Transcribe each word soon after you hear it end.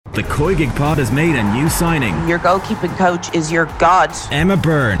The Koi Gig Pod has made a new signing. Your goalkeeping coach is your god. Emma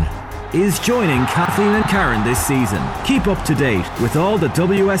Byrne is joining Kathleen and Karen this season. Keep up to date with all the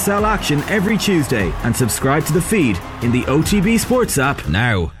WSL action every Tuesday and subscribe to the feed in the OTB Sports app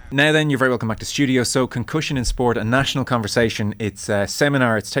now. Now then, you're very welcome back to studio. So, Concussion in Sport, a national conversation. It's a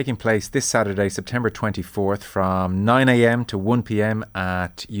seminar. It's taking place this Saturday, September 24th from 9am to 1pm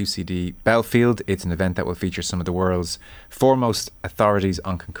at UCD Belfield. It's an event that will feature some of the world's foremost authorities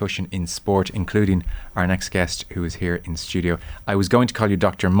on concussion in sport, including our next guest who is here in studio. I was going to call you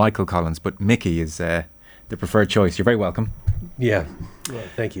Dr. Michael Collins, but Mickey is the preferred choice. You're very welcome. Yeah, well,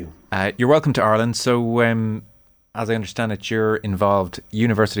 thank you. You're welcome to Ireland. So, as I understand it, you're involved,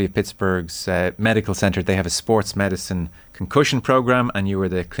 University of Pittsburgh's medical centre. They have a sports medicine concussion programme, and you are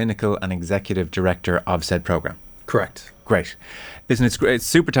the clinical and executive director of said programme. Correct. Great. Listen, it's great. It's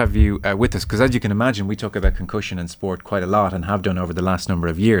super to have you with us, because as you can imagine, we talk about concussion and sport quite a lot and have done over the last number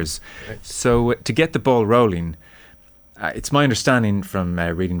of years. Right. So to get the ball rolling, it's my understanding from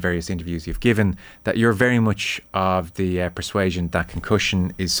reading various interviews you've given that you're very much of the persuasion that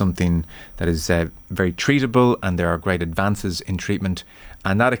concussion is something that is very treatable, and there are great advances in treatment,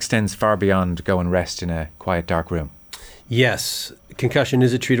 and that extends far beyond go and rest in a quiet, dark room. Yes, concussion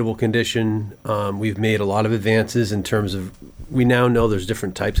is a treatable condition. We've made a lot of advances in terms of, we now know there's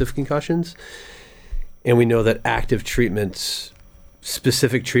different types of concussions, and we know that active treatments,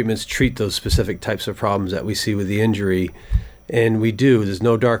 specific treatments, treat those specific types of problems that we see with the injury. And we do. There's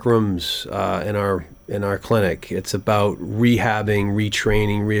no dark rooms in our clinic. It's about rehabbing,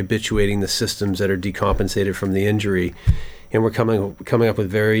 retraining, rehabituating the systems that are decompensated from the injury. And we're coming up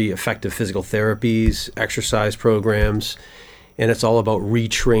with very effective physical therapies, exercise programs, and it's all about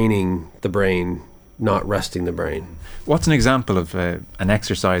retraining the brain, not resting the brain. What's an example of an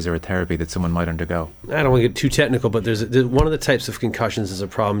exercise or a therapy that someone might undergo? I don't want to get too technical, but there's one of the types of concussions is a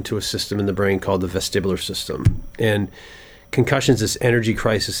problem to a system in the brain called the vestibular system. And concussion is this energy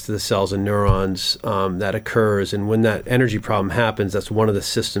crisis to the cells and neurons that occurs. And when that energy problem happens, that's one of the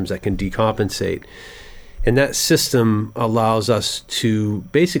systems that can decompensate. And that system allows us to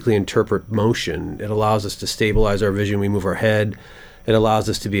basically interpret motion. It allows us to stabilize our vision. We move our head. It allows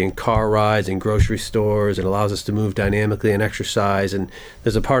us to be in car rides, in grocery stores. It allows us to move dynamically and exercise. And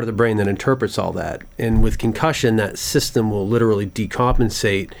there's a part of the brain that interprets all that. And with concussion, that system will literally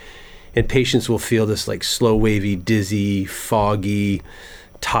decompensate, and patients will feel this like slow, wavy, dizzy, foggy,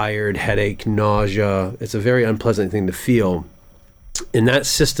 tired, headache, nausea. It's a very unpleasant thing to feel. And that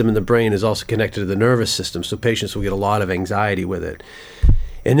system in the brain is also connected to the nervous system, so patients will get a lot of anxiety with it.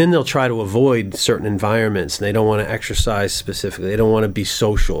 And then they'll try to avoid certain environments, and they don't want to exercise specifically. They don't want to be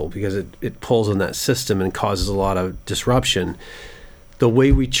social because it pulls on that system and causes a lot of disruption. The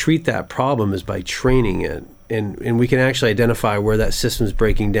way we treat that problem is by training it. And we can actually identify where that system is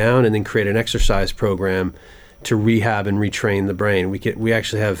breaking down and then create an exercise program to rehab and retrain the brain. We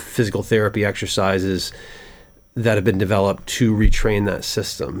actually have physical therapy exercises that have been developed to retrain that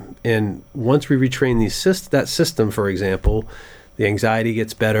system. And once we retrain that system, for example, the anxiety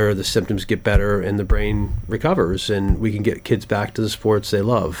gets better, the symptoms get better, and the brain recovers, and we can get kids back to the sports they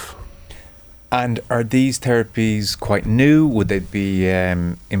love. And are these therapies quite new? Would they be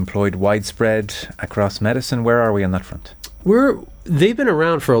employed widespread across medicine? Where are we on that front? They've been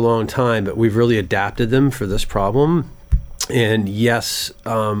around for a long time, but we've really adapted them for this problem. And yes,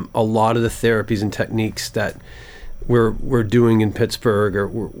 a lot of the therapies and techniques that we're doing in Pittsburgh, or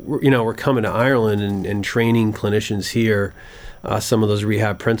we're coming to Ireland and training clinicians here, some of those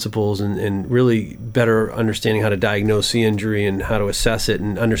rehab principles, and really better understanding how to diagnose the injury and how to assess it,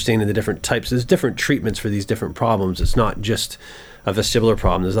 and understanding the different types. There's different treatments for these different problems. It's not just a vestibular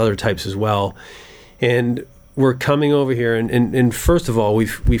problem. There's other types as well. And we're coming over here, and first of all,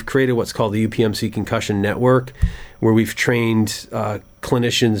 we've created what's called the UPMC Concussion Network, where we've trained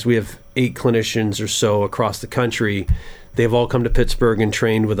clinicians. We have 8 clinicians or so across the country. They've all come to Pittsburgh and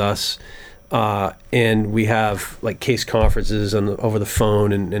trained with us, and we have like case conferences over the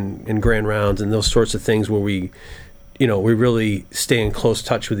phone and grand rounds and those sorts of things where we really stay in close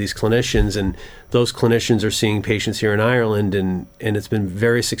touch with these clinicians, and those clinicians are seeing patients here in Ireland, and it's been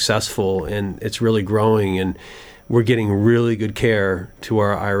very successful, and it's really growing, and we're getting really good care to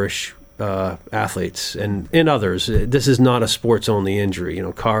our Irish athletes and others. This is not a sports-only injury.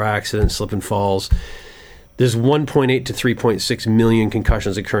 Car accidents, slip and falls. There's 1.8 to 3.6 million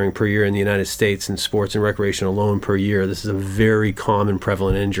concussions occurring per year in the United States in sports and recreation alone per year. This is a very common,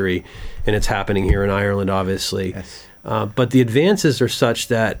 prevalent injury, and it's happening here in Ireland, obviously. Yes. But the advances are such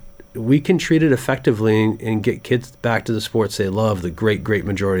that we can treat it effectively and get kids back to the sports they love the great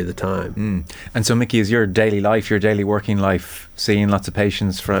majority of the time. And so, Mickey, is your daily life, your daily working life, seeing lots of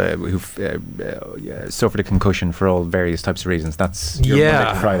patients who've suffered a concussion for all various types of reasons? That's your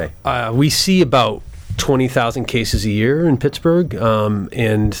Monday to Friday. We see about 20,000 cases a year in Pittsburgh,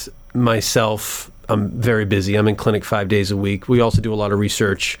 and myself, I'm very busy. I'm in clinic 5 days a week. We also do a lot of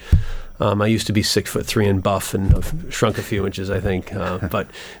research. I used to be 6'3" and buff, and I've shrunk a few inches, I think. But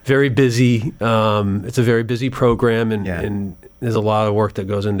very busy. It's a very busy program, and there's a lot of work that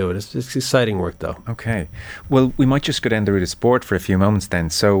goes into it. It's exciting work, though. Okay. Well, we might just go down the route of sport for a few moments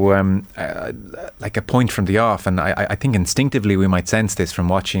then. So, like a point from the off, and I think instinctively we might sense this from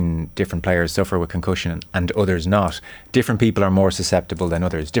watching different players suffer with concussion and others not. Different people are more susceptible than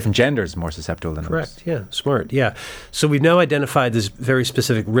others. Different genders more susceptible than others. Correct. Yeah. Smart. Yeah. So we've now identified this very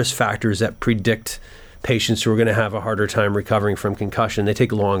specific risk factors that predict patients who are going to have a harder time recovering from concussion. They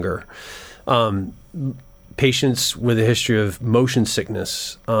take longer. Patients with a history of motion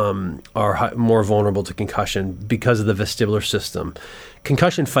sickness are more vulnerable to concussion because of the vestibular system.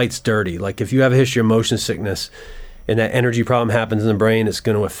 Concussion fights dirty. Like if you have a history of motion sickness and that energy problem happens in the brain, it's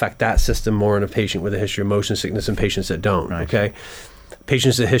going to affect that system more in a patient with a history of motion sickness than patients that don't. Right. Okay.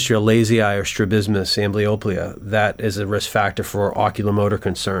 Patients with a history of lazy eye or strabismus, amblyopia, that is a risk factor for oculomotor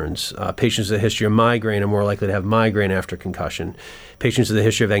concerns. Patients with a history of migraine are more likely to have migraine after concussion. Patients with a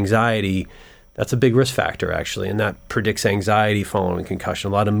history of anxiety, that's a big risk factor, actually, and that predicts anxiety following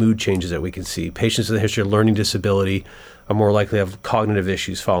concussion. A lot of mood changes that we can see. Patients with a history of learning disability are more likely to have cognitive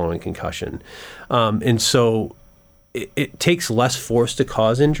issues following concussion. And so it takes less force to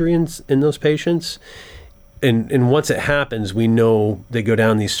cause injury in those patients. And once it happens, we know they go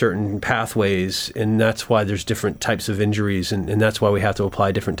down these certain pathways, and that's why there's different types of injuries, and that's why we have to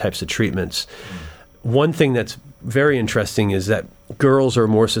apply different types of treatments. One thing that's very interesting is that girls are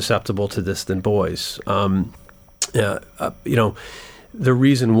more susceptible to this than boys. The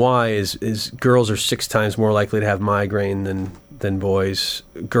reason why is girls are 6 times more likely to have migraine than boys.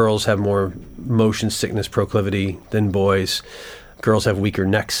 Girls have more motion sickness proclivity than boys. Girls have weaker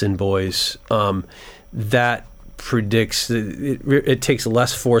necks than boys. That predicts that it takes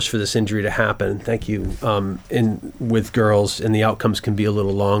less force for this injury to happen. Thank you. With girls, and the outcomes can be a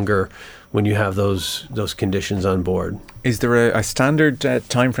little longer when you have those conditions on board. Is there a standard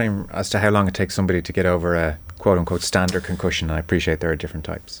time frame as to how long it takes somebody to get over a quote-unquote standard concussion? I appreciate there are different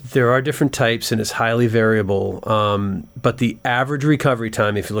types. There are different types, and it's highly variable. But the average recovery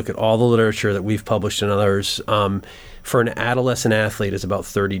time, if you look at all the literature that we've published and others, for an adolescent athlete is about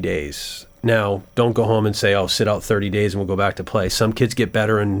 30 days. Now, don't go home and say, sit out 30 days and we'll go back to play. Some kids get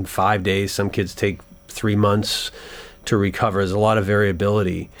better in 5 days. Some kids take 3 months to recover. There's a lot of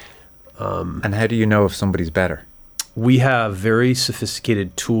variability. And how do you know if somebody's better? We have very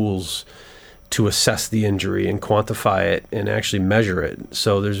sophisticated tools to assess the injury and quantify it and actually measure it.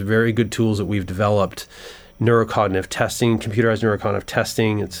 So there's very good tools that we've developed. Neurocognitive testing, computerized neurocognitive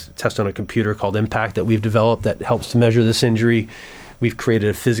testing. It's a test on a computer called Impact that we've developed that helps to measure this injury. We've created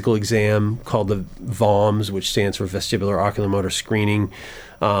a physical exam called the VOMS, which stands for Vestibular Oculomotor Screening.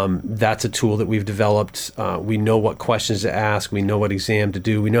 That's a tool that we've developed. We know what questions to ask. We know what exam to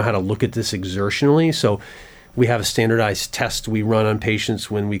do. We know how to look at this exertionally. So we have a standardized test we run on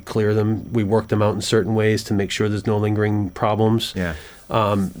patients when we clear them. We work them out in certain ways to make sure there's no lingering problems. Yeah.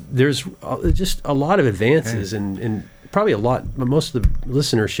 There's just a lot of advances, and probably a lot. Most of the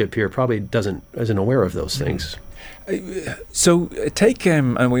listenership here probably isn't aware of those things. So take,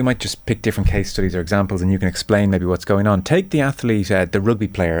 and we might just pick different case studies or examples, and you can explain maybe what's going on. Take the athlete, the rugby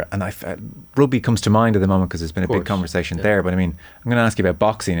player, and rugby comes to mind at the moment because there's been a big conversation there. But I mean, I'm going to ask you about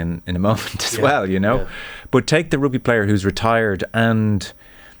boxing in a moment as well, Yeah. But take the rugby player who's retired and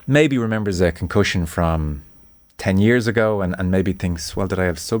maybe remembers a concussion from 10 years ago and maybe thinks, well, did I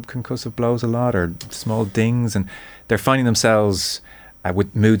have subconcussive blows a lot or small dings? And they're finding themselves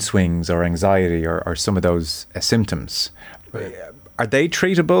with mood swings or anxiety or some of those symptoms. Right. Are they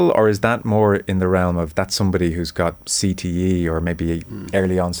treatable, or is that more in the realm of that's somebody who's got CTE or maybe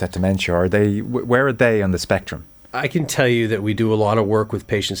early onset dementia? Where are they on the spectrum? I can tell you that we do a lot of work with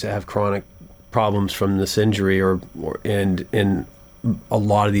patients that have chronic problems from this injury, and a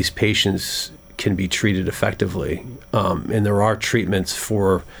lot of these patients can be treated effectively. And there are treatments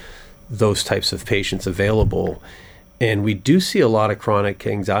for those types of patients available. And we do see a lot of chronic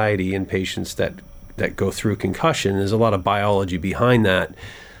anxiety in patients that go through concussion. There's a lot of biology behind that.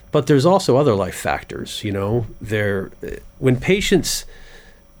 But there's also other life factors. When patients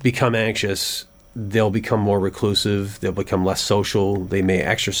become anxious, they'll become more reclusive. They'll become less social. They may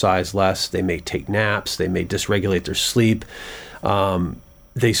exercise less. They may take naps. They may dysregulate their sleep.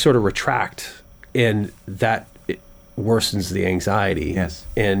 they sort of retract, and that worsens the anxiety. Yes.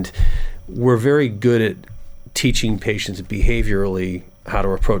 And we're very good at teaching patients behaviorally how to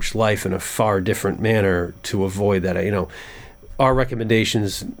approach life in a far different manner to avoid that. Our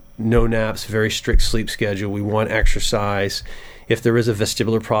recommendations: no naps, very strict sleep schedule. We want exercise. If there is a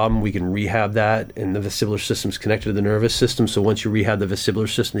vestibular problem, we can rehab that, and the vestibular system is connected to the nervous system. So once you rehab the vestibular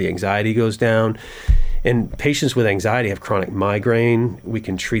system, the anxiety goes down. And patients with anxiety have chronic migraine. We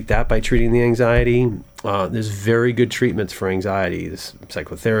can treat that by treating the anxiety. There's very good treatments for anxiety. There's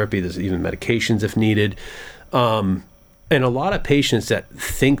psychotherapy. There's even medications if needed. And a lot of patients that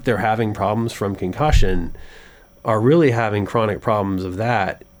think they're having problems from concussion are really having chronic problems of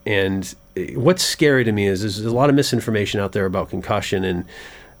that. And what's scary to me is there's a lot of misinformation out there about concussion,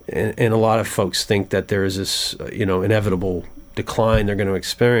 and a lot of folks think that there is this inevitable decline they're going to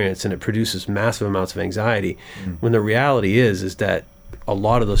experience, and it produces massive amounts of anxiety. When the reality is that a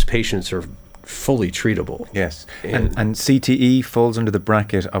lot of those patients are fully treatable. Yes. And CTE falls under the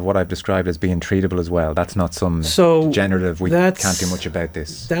bracket of what I've described as being treatable as well. That's not some degenerative, we can't do much about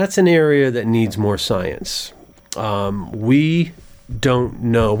this. That's an area that needs more science. We don't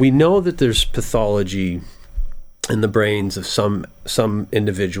know. We know that there's pathology in the brains of some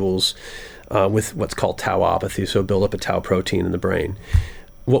individuals with what's called tauopathy, so build up a tau protein in the brain.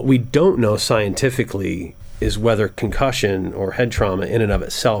 What we don't know scientifically is whether concussion or head trauma in and of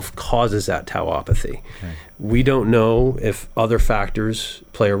itself causes that tauopathy. Okay. We don't know if other factors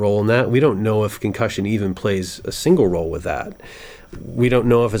play a role in that. We don't know if concussion even plays a single role with that. We don't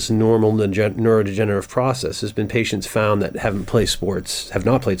know if it's a normal neurodegenerative process. There's been patients found that have not played sports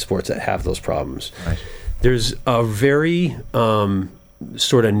that have those problems. Right. There's a very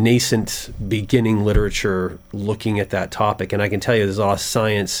sort of nascent beginning literature looking at that topic, and I can tell you there's a lot of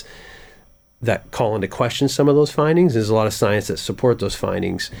science that call into question some of those findings. There's a lot of science that support those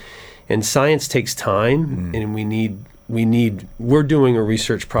findings, and science takes time, and we're doing a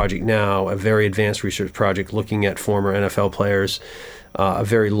research project now, a very advanced research project looking at former NFL players, a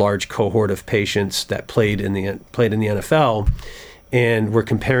very large cohort of patients that played in the NFL, and we're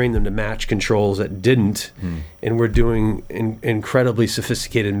comparing them to match controls that didn't, and we're doing incredibly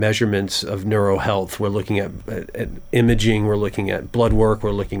sophisticated measurements of neurohealth. We're looking at imaging, we're looking at blood work,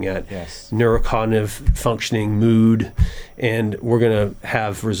 we're looking at neurocognitive functioning, mood, and we're going to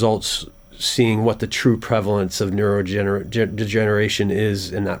have results seeing what the true prevalence of neurodegeneration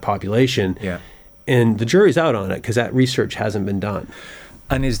is in that population. Yeah. And the jury's out on it because that research hasn't been done.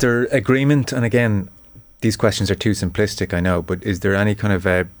 And is there agreement, and again, these questions are too simplistic, I know, but is there any kind of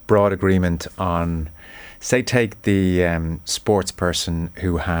a broad agreement on, say, take the sports person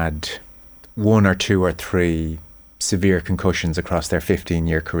who had 1 or 2 or 3 severe concussions across their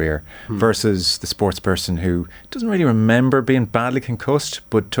 15-year career versus the sports person who doesn't really remember being badly concussed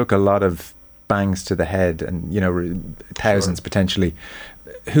but took a lot of bangs to the head and, thousands potentially.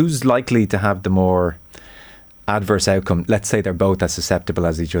 Who's likely to have the more adverse outcome? Let's say they're both as susceptible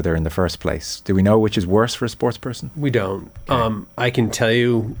as each other in the first place. Do we know which is worse for a sports person? We don't. Okay. I can tell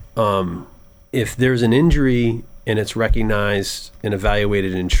you if there's an injury and it's recognized and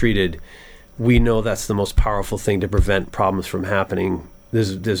evaluated and treated, we know that's the most powerful thing to prevent problems from happening.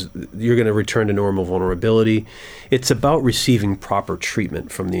 You're going to return to normal vulnerability. It's about receiving proper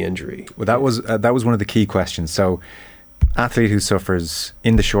treatment from the injury. Well, that was one of the key questions. So, athlete who suffers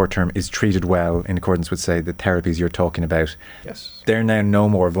in the short term is treated well in accordance with, say, the therapies you're talking about. Yes. They're now no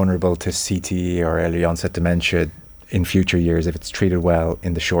more vulnerable to CTE or early onset dementia in future years if it's treated well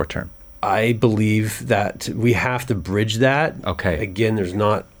in the short term. I believe that we have to bridge that. Okay. Again, there's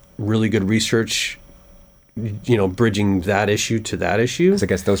not really good research, bridging that issue to that issue. So I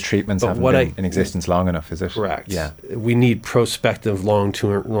guess those treatments haven't been in existence long enough, is it? Correct. Yeah. We need prospective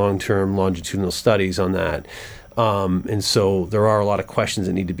long-term longitudinal studies on that. And so there are a lot of questions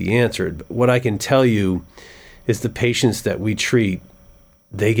that need to be answered. But what I can tell you is the patients that we treat,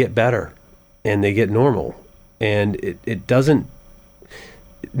 they get better and they get normal. And it doesn't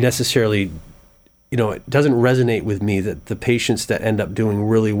necessarily, it doesn't resonate with me that the patients that end up doing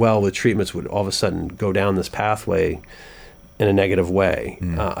really well with treatments would all of a sudden go down this pathway in a negative way.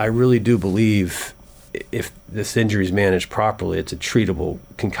 I really do believe if this injury is managed properly,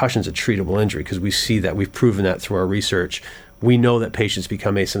 concussion's a treatable injury, because we see that, we've proven that through our research. We know that patients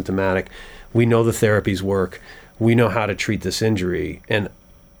become asymptomatic. We know the therapies work. We know how to treat this injury. And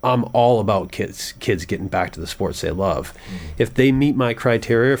I'm all about kids getting back to the sports they love. If they meet my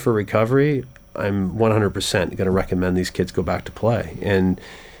criteria for recovery, I'm 100% going to recommend these kids go back to play. And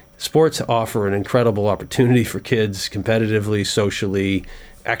sports offer an incredible opportunity for kids competitively, socially,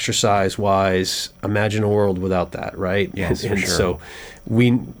 exercise wise, imagine a world without that, right? Yes, and for sure. so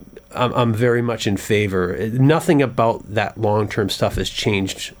I'm very much in favor. Nothing about that long-term stuff has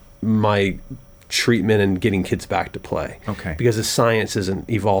changed my treatment and getting kids back to play. Okay. Because the science hasn't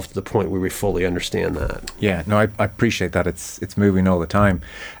evolved to the point where we fully understand that. Yeah, no, I appreciate that. It's moving all the time.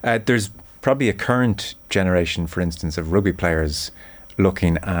 There's probably a current generation, for instance, of rugby players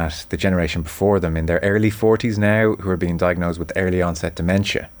looking at the generation before them in their early 40s now who are being diagnosed with early onset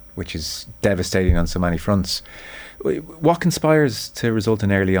dementia, which is devastating on so many fronts. What conspires to result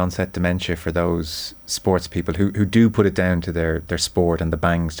in early onset dementia for those sports people who do put it down to their sport and the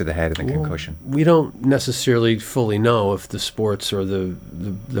bangs to the head and the concussion? We don't necessarily fully know if the sports are the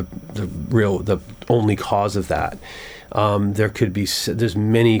only cause of that. There's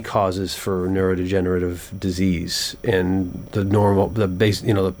many causes for neurodegenerative disease, and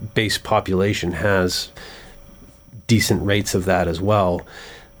the base population has decent rates of that as well.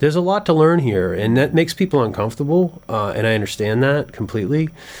 There's a lot to learn here, and that makes people uncomfortable, and I understand that completely.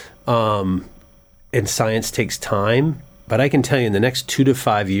 And science takes time, but I can tell you in the next 2 to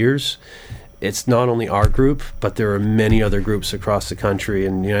 5 years, it's not only our group, but there are many other groups across the country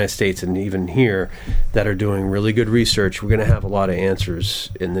in the United States and even here that are doing really good research. We're going to have a lot of answers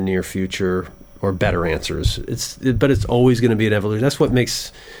in the near future, or better answers. But it's always going to be an evolution. That's what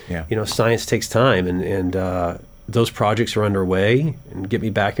makes, science takes time, and those projects are underway, and get me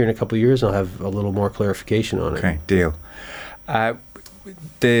back here in a couple of years and I'll have a little more clarification on it. Okay, deal.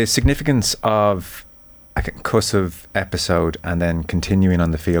 The significance of a concussive episode and then continuing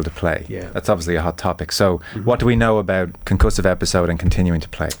on the field of play. Yeah. That's obviously a hot topic. So what do we know about concussive episode and continuing to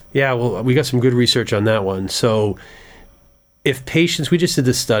play? Yeah, well, we got some good research on that one. So if patients, we just did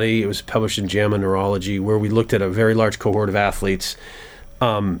this study, it was published in JAMA Neurology, where we looked at a very large cohort of athletes,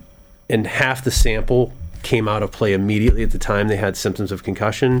 and half the sample came out of play immediately at the time they had symptoms of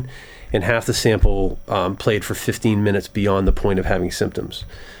concussion, and half the sample played for 15 minutes beyond the point of having symptoms.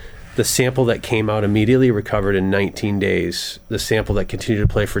 The sample that came out immediately recovered in 19 days. The sample that continued to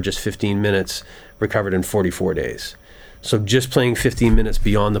play for just 15 minutes recovered in 44 days. So just playing 15 minutes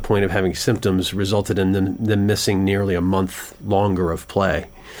beyond the point of having symptoms resulted in them missing nearly a month longer of play.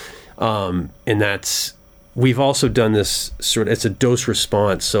 And we've also done this it's a dose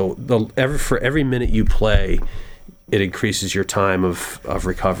response. So for every minute you play, it increases your time of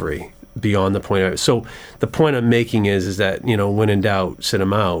recovery beyond the point of it. So the point I'm making is that, when in doubt, sit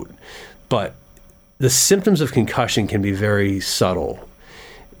them out. But the symptoms of concussion can be very subtle.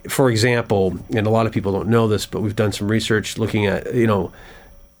 For example, and a lot of people don't know this, but we've done some research looking at, let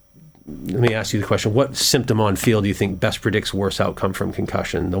me ask you the question, what symptom on field do you think best predicts worse outcome from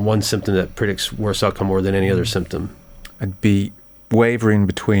concussion? The one symptom that predicts worse outcome more than any other symptom? I'd be wavering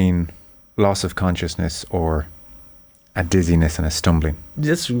between loss of consciousness or a dizziness and a stumbling.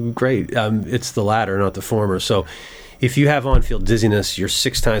 That's great. It's the latter, not the former. So if you have on-field dizziness, you're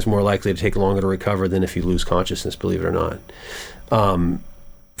 6 times more likely to take longer to recover than if you lose consciousness, believe it or not.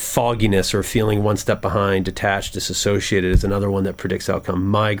 Fogginess, or feeling one step behind, detached, disassociated, is another one that predicts outcome.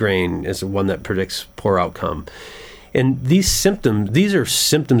 Migraine is one that predicts poor outcome. And these are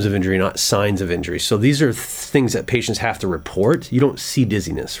symptoms of injury, not signs of injury. So these are things that patients have to report. You don't see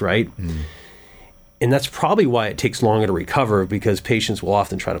dizziness, right? And that's probably why it takes longer to recover, because patients will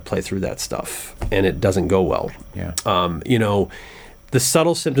often try to play through that stuff and it doesn't go well. Yeah. The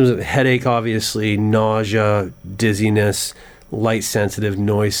subtle symptoms of headache, obviously, nausea, dizziness, light sensitive,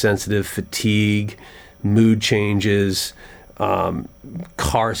 noise sensitive, fatigue, mood changes,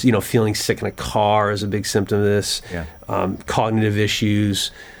 cars, feeling sick in a car is a big symptom of this. Yeah. Cognitive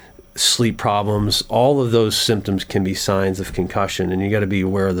issues, sleep problems, all of those symptoms can be signs of concussion, and you got to be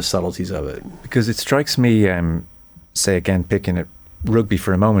aware of the subtleties of it. Because it strikes me, say again, picking at rugby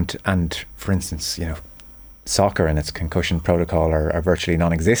for a moment, and for instance, soccer and its concussion protocol are virtually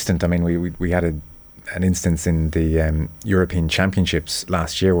non-existent. I mean, we had an instance in the European Championships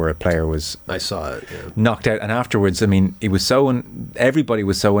last year where a player was knocked out, and afterwards, I mean, everybody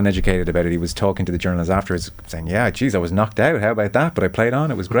was so uneducated about it. He was talking to the journalists afterwards saying, yeah, geez, I was knocked out, how about that, but I played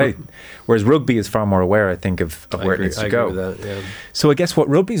on, it was great. Whereas rugby is far more aware, I think, of where it needs to go. I agree with that, yeah. So I guess what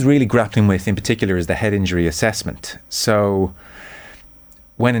rugby's really grappling with in particular is the head injury assessment. So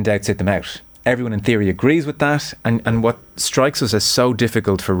when in doubt, sit them out. Everyone in theory agrees with that, and what strikes us as so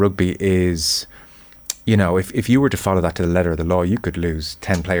difficult for rugby is, if you were to follow that to the letter of the law, you could lose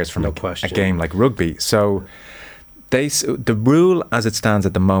 10 players from a game like rugby. So the rule as it stands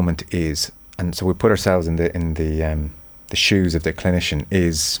at the moment is, and so we put ourselves in the shoes of the clinician,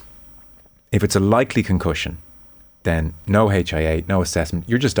 is if it's a likely concussion, then no HIA, no assessment,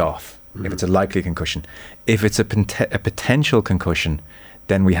 you're just off. If it's a likely concussion. If it's a potential concussion,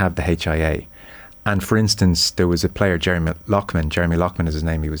 Then we have the HIA. And for instance, there was a player, Jeremy Lockman is his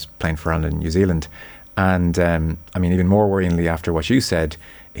name, he was playing for Ireland and New Zealand. And I mean, even more worryingly after what you said,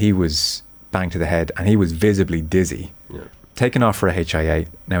 he was banged to the head and he was visibly dizzy. Yeah. Taken off for a HIA.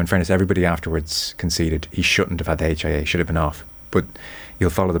 Now, in fairness, everybody afterwards conceded he shouldn't have had the HIA, should have been off. But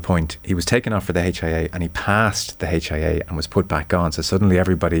you'll follow the point. He was taken off for the HIA and he passed the HIA and was put back on. So suddenly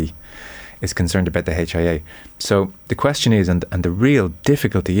everybody is concerned about the HIA. So the question is, and the real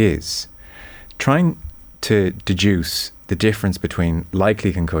difficulty is, trying to deduce the difference between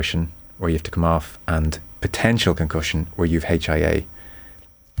likely concussion, where you have to come off, and potential concussion, where you've HIA.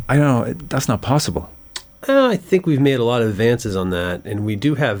 I don't know, that's not possible. I think we've made a lot of advances on that, and we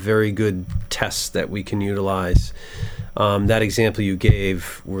do have very good tests that we can utilize. That example you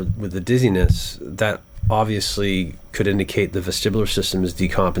gave with the dizziness, that obviously could indicate the vestibular system is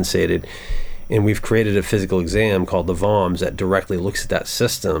decompensated. And we've created a physical exam called the VOMS that directly looks at that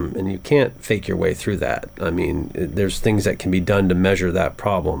system, and you can't fake your way through that. I mean, there's things that can be done to measure that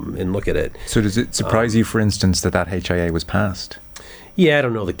problem and look at it. So does it surprise you, for instance, that HIA was passed? Yeah, I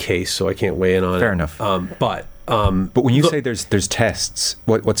don't know the case, so I can't weigh in on it. Fair enough. But when you say there's tests,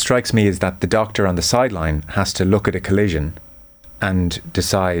 what strikes me is that the doctor on the sideline has to look at a collision and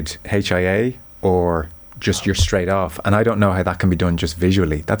decide HIA or just you're straight off, and I don't know how that can be done just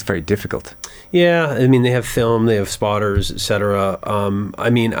visually. That's very difficult. Yeah, I mean, they have film, they have spotters, etc. I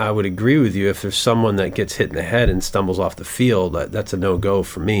mean, I would agree with you. If there's someone that gets hit in the head and stumbles off the field, that's a no-go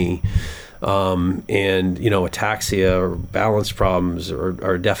for me. And, you know, ataxia or balance problems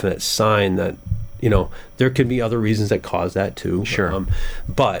are a definite sign that, you know, there could be other reasons that cause that too. Sure.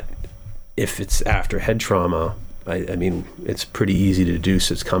 But if it's after head trauma, I mean, it's pretty easy to deduce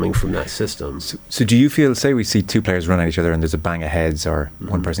it's coming from that system. So do you feel, say we see two players run at each other and there's a bang of heads, or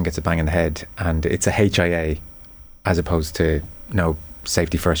one person gets a bang in the head and it's a HIA as opposed to, no,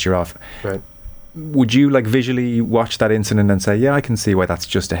 safety first, you're off. Right. Would you like visually watch that incident and say, yeah, I can see why that's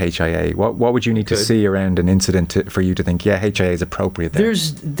just a HIA? What would you need to see around an incident for you to think, yeah, HIA is appropriate there?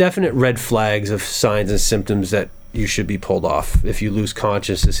 There's definite red flags of signs and symptoms that you should be pulled off. If you lose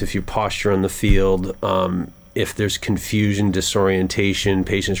consciousness, if you posture on the field, if there's confusion, disorientation,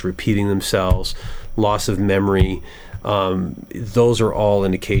 patients repeating themselves, loss of memory, those are all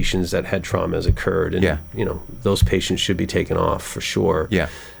indications that head trauma has occurred. And, you know, those patients should be taken off for sure. Yeah.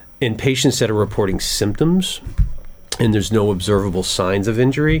 In patients that are reporting symptoms and there's no observable signs of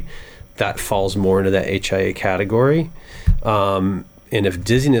injury, that falls more into that HIA category. And if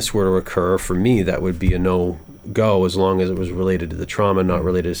dizziness were to occur, for me, that would be a no-go as long as it was related to the trauma, not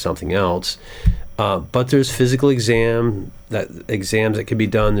related to something else. But there's physical exams that can be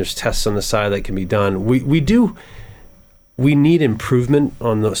done. There's tests on the side that can be done. We need improvement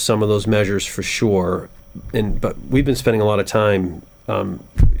on some of those measures for sure. But we've been spending a lot of time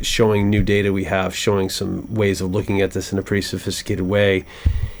showing new data we have, showing some ways of looking at this in a pretty sophisticated way.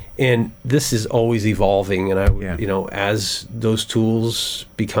 And this is always evolving. And you know, as those tools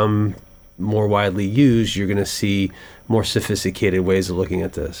become more widely used, you're going to see more sophisticated ways of looking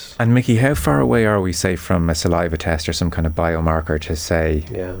at this. And Mickey, how far away are we, say, from a saliva test or some kind of biomarker to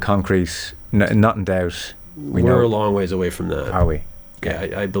say concrete, not in doubt? We're a long ways away from that. Are we?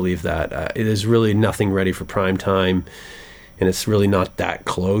 Yeah, I believe that. It is really nothing ready for prime time, and it's really not that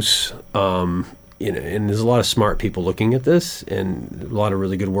close. You know, and there's a lot of smart people looking at this, and a lot of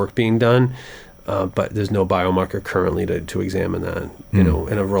really good work being done. But there's no biomarker currently to examine that, you know,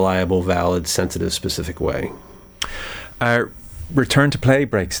 in a reliable, valid, sensitive, specific way. Return to play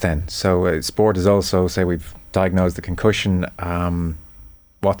breaks then. So sport is also, say we've diagnosed the concussion.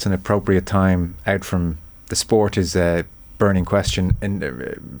 What's an appropriate time out from the sport is a burning question.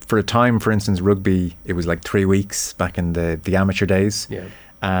 And for a time, for instance, rugby, it was like 3 weeks back in the amateur days. Yeah.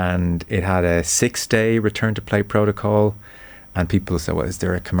 And it had a 6-day return to play protocol. And people say, well, is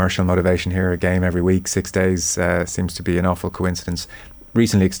there a commercial motivation here? A game every week, 6 days seems to be an awful coincidence.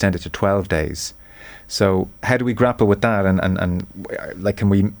 Recently extended to 12 days. So how do we grapple with that? And like, can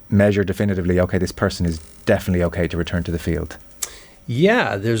we measure definitively, okay, this person is definitely okay to return to the field?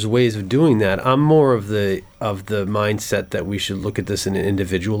 Yeah, there's ways of doing that. I'm more of the mindset that we should look at this in an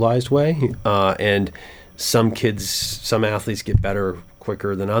individualized way. And some athletes get better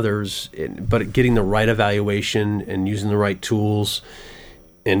quicker than others, but getting the right evaluation and using the right tools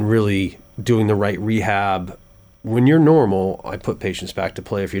and really doing the right rehab. When you're normal, I put patients back to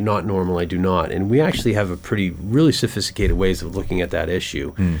play. If you're not normal, I do not. And we actually have really sophisticated ways of looking at that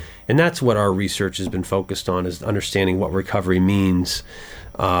issue. And that's what our research has been focused on, is understanding what recovery means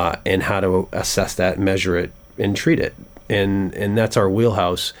and how to assess that, measure it, and treat it. And that's our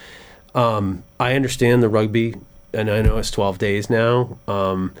wheelhouse. I understand the rugby and I know it's 12 days now,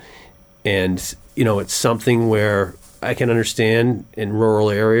 and it's something where I can understand in rural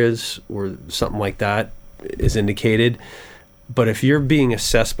areas where something like that is indicated. But if you're being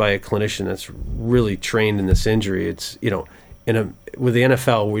assessed by a clinician that's really trained in this injury, it's with the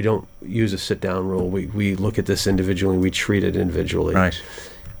NFL, we don't use a sit-down rule. We look at this individually. We treat it individually. Right.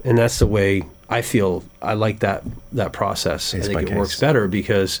 And that's the way I feel. I like that process. I think it works better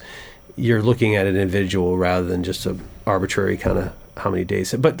because you're looking at an individual rather than just a arbitrary kind of how many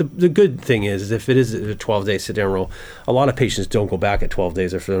days. But the good thing is if it is a 12-day sit-down rule, a lot of patients don't go back at 12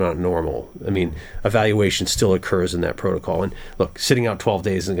 days if they're not normal. I mean, evaluation still occurs in that protocol. And look, sitting out 12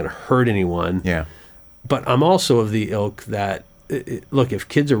 days isn't going to hurt anyone. Yeah. But I'm also of the ilk that, look, if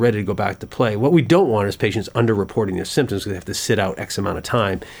kids are ready to go back to play, what we don't want is patients underreporting their symptoms because they have to sit out X amount of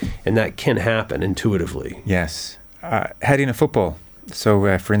time. And that can happen intuitively. Yes. Heading a football.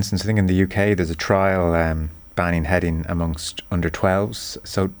 So, for instance, I think in the UK there's a trial banning heading amongst under 12s.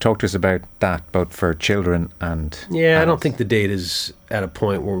 So talk to us about that, both for children and adults. I don't think the data is at a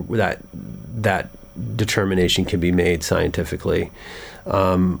point where that determination can be made scientifically.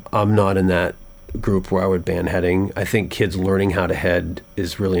 I'm not in that group where I would ban heading. I think kids learning how to head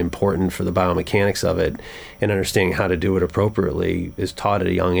is really important for the biomechanics of it, and understanding how to do it appropriately is taught at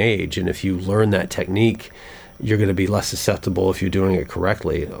a young age. And if you learn that technique, you're going to be less susceptible if you're doing it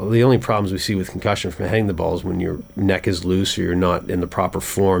correctly. The only problems we see with concussion from heading the ball is when your neck is loose or you're not in the proper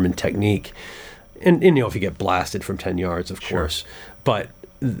form and technique. And if you get blasted from 10 yards, of course. But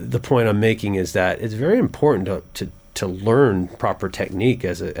the point I'm making is that it's very important to learn proper technique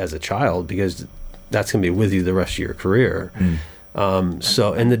as a child, because that's going to be with you the rest of your career. And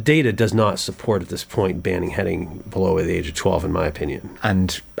the data does not support at this point banning heading below the age of 12, in my opinion.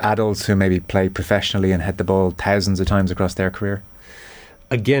 And adults who maybe play professionally and head the ball thousands of times across their career?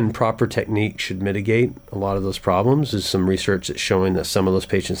 Again, proper technique should mitigate a lot of those problems. There's some research that's showing that some of those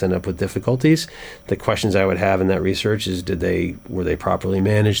patients end up with difficulties. The questions I would have in that research is, were they properly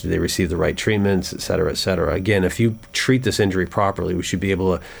managed? Did they receive the right treatments, et cetera, et cetera? Again, if you treat this injury properly,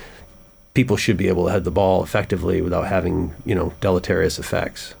 people should be able to head the ball effectively without having, deleterious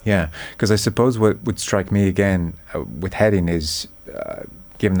effects. Yeah, because I suppose what would strike me again with heading is,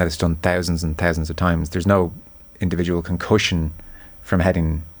 given that it's done thousands and thousands of times, there's no individual concussion from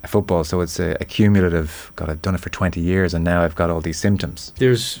heading a football, so it's a cumulative, God, I've done it for 20 years and now I've got all these symptoms.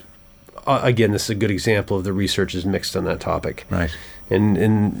 There's, again, this is a good example of the research is mixed on that topic. Right.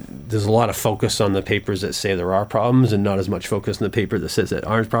 And there's a lot of focus on the papers that say there are problems and not as much focus on the paper that says there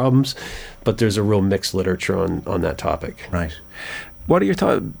aren't problems, but there's a real mixed literature on that topic. Right. What are your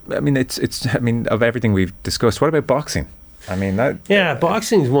thoughts? I mean, of everything we've discussed, what about boxing? I mean,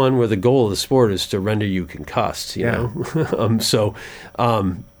 boxing is one where the goal of the sport is to render you concussed, you know?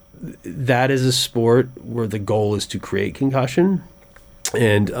 That is a sport where the goal is to create concussion.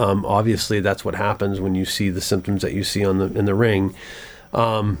 And obviously that's what happens when you see the symptoms that you see in the ring.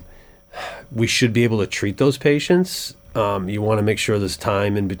 We should be able to treat those patients. You want to make sure there's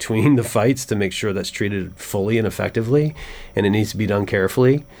time in between the fights to make sure that's treated fully and effectively, and it needs to be done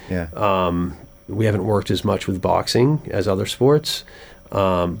carefully. Yeah. We haven't worked as much with boxing as other sports,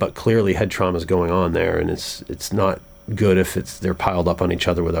 but clearly head trauma is going on there, and it's not good if they're piled up on each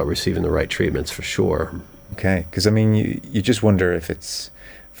other without receiving the right treatments, for sure. Okay, because I mean, you just wonder if it's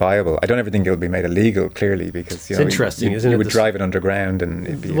viable. I don't ever think it'll be made illegal, clearly, because it's interesting, isn't it? You would drive it underground, and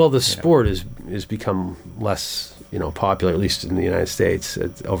it'd be the sport is become less popular, at least in the United States,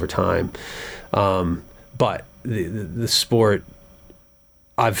 over time. But the sport,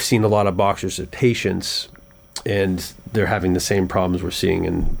 I've seen a lot of boxers as patients, and they're having the same problems we're seeing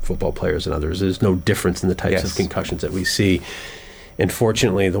in football players and others. There's no difference in the types of concussions that we see. And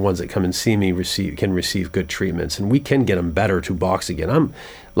fortunately, the ones that come and see me can receive good treatments, and we can get them better to box again.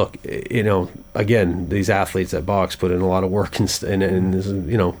 Again, these athletes that box put in a lot of work, and there's,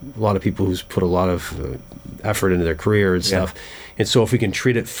 a lot of people who's put a lot of effort into their career and stuff. And so if we can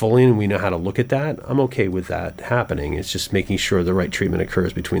treat it fully and we know how to look at that, I'm okay with that happening. It's just making sure the right treatment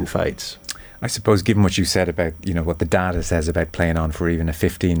occurs between fights. I suppose, given what you said about, what the data says about playing on for even a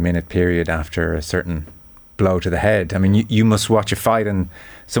 15-minute period after a certain blow to the head. I mean, you must watch a fight and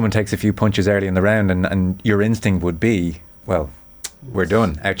someone takes a few punches early in the round and your instinct would be, well, we're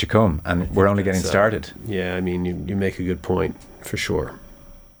done, out you come, and we're only getting started. Yeah, I mean, you make a good point, for sure.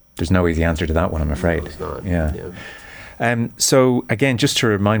 There's no easy answer to that one, I'm afraid. No, it's not. Yeah. So again, just to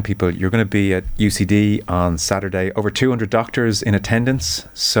remind people, you're going to be at UCD on Saturday, over 200 doctors in attendance.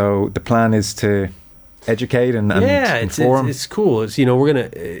 So the plan is to educate and inform. It's cool.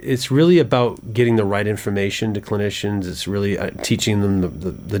 It's really about getting the right information to clinicians. It's really teaching them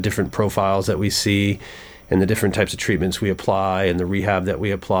the different profiles that we see, and the different types of treatments we apply and the rehab that we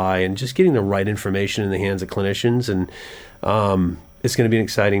apply, and just getting the right information in the hands of clinicians. And it's going to be an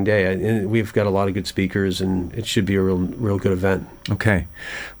exciting day. And we've got a lot of good speakers, and it should be a real good event. Okay.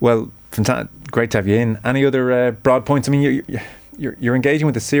 Well, great to have you in. Any other broad points? I mean, you're engaging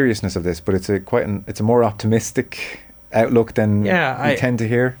with the seriousness of this, but it's a more optimistic outlook than we tend to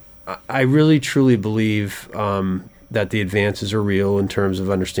hear. I really truly believe that the advances are real in terms of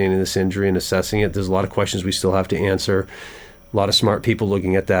understanding this injury and assessing it. There's a lot of questions we still have to answer. A lot of smart people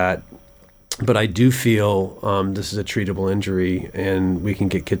looking at that. But I do feel this is a treatable injury, and we can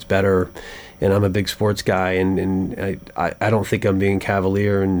get kids better. And I'm a big sports guy, and I don't think I'm being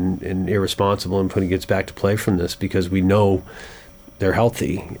cavalier and irresponsible in putting kids back to play from this, because we know they're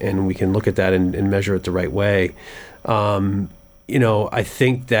healthy, and we can look at that and measure it the right way. I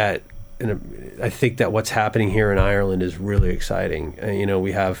think that what's happening here in Ireland is really exciting.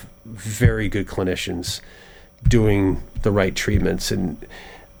 We have very good clinicians doing the right treatments,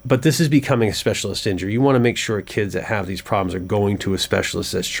 but this is becoming a specialist injury. You want to make sure kids that have these problems are going to a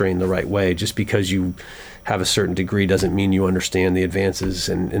specialist that's trained the right way. Just because you have a certain degree doesn't mean you understand the advances,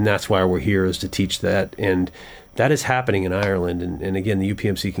 and that's why we're here, is to teach that. And that is happening in Ireland. And again, the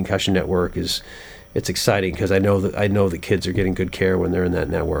UPMC Concussion Network it's exciting, because I know that kids are getting good care when they're in that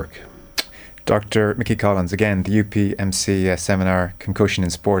network. Dr. Mickey Collins, again, the UPMC seminar, Concussion in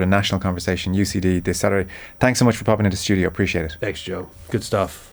Sport, a national conversation, UCD, this Saturday. Thanks so much for popping into the studio. Appreciate it. Thanks, Joe. Good stuff.